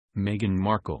Meghan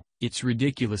Markle, "It's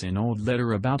ridiculous an old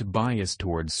letter about bias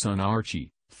towards son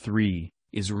Archie, 3,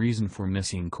 is reason for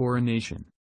missing coronation."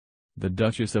 The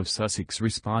Duchess of Sussex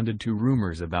responded to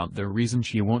rumors about the reason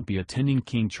she won't be attending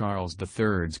King Charles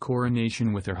III's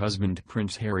coronation with her husband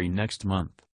Prince Harry next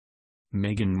month.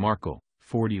 Meghan Markle,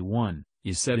 41,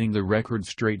 is setting the record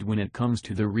straight when it comes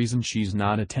to the reason she's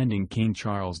not attending King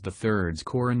Charles III's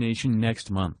coronation next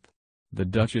month. The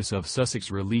Duchess of Sussex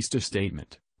released a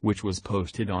statement, which was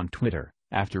posted on Twitter,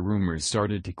 after rumors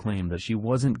started to claim that she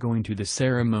wasn't going to the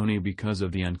ceremony because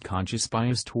of the unconscious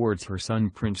bias towards her son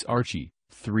Prince Archie,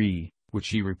 3, which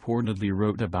she reportedly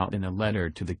wrote about in a letter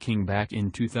to the king back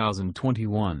in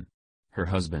 2021. Her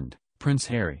husband, Prince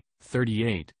Harry,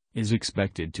 38, is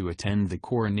expected to attend the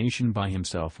coronation by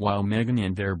himself while Meghan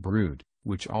and their brood,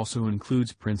 which also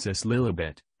includes Princess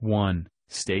Lilibet, 1,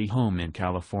 stay home in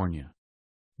California.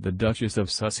 The Duchess of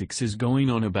Sussex is going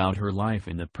on about her life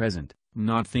in the present,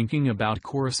 not thinking about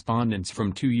correspondence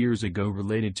from 2 years ago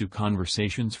related to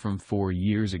conversations from 4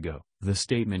 years ago, the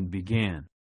statement began.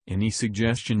 "Any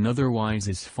suggestion otherwise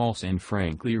is false and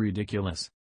frankly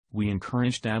ridiculous. We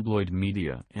encourage tabloid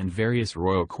media and various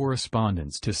royal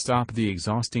correspondents to stop the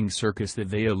exhausting circus that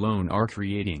they alone are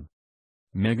creating."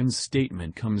 Meghan's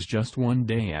statement comes just one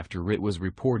day after it was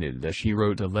reported that she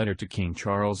wrote a letter to King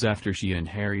Charles after she and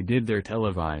Harry did their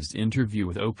televised interview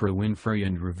with Oprah Winfrey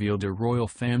and revealed a royal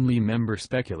family member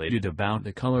speculated about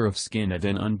the color of skin that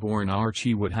an unborn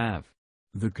Archie would have.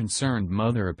 The concerned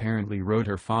mother apparently wrote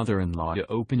her father-in-law to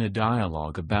open a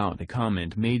dialogue about the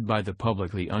comment made by the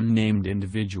publicly unnamed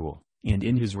individual, and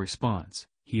in his response,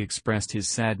 he expressed his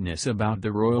sadness about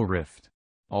the royal rift.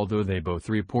 Although they both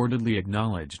reportedly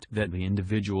acknowledged that the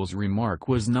individual's remark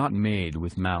was not made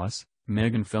with malice,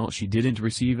 Meghan felt she didn't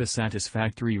receive a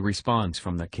satisfactory response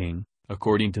from the king,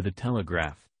 according to the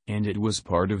Telegraph, and it was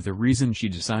part of the reason she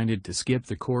decided to skip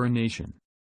the coronation.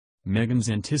 Meghan's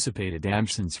anticipated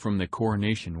absence from the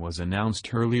coronation was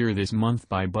announced earlier this month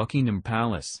by Buckingham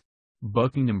Palace.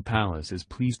 Buckingham Palace is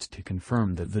pleased to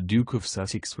confirm that the Duke of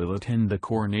Sussex will attend the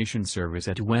coronation service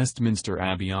at Westminster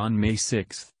Abbey on May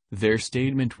 6, their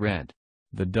statement read.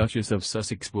 The Duchess of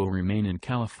Sussex will remain in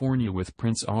California with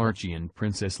Prince Archie and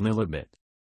Princess Lilibet.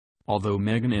 Although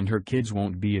Meghan and her kids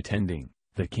won't be attending,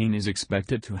 the king is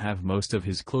expected to have most of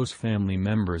his close family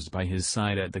members by his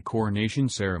side at the coronation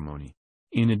ceremony.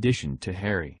 In addition to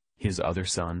Harry, his other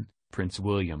son, Prince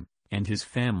William, and his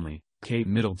family, Kate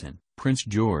Middleton, Prince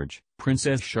George,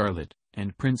 Princess Charlotte,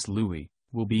 and Prince Louis,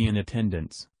 will be in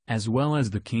attendance, as well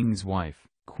as the king's wife,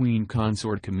 Queen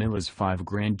Consort Camilla's 5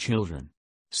 grandchildren.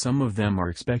 Some of them are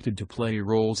expected to play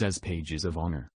roles as pages of honor.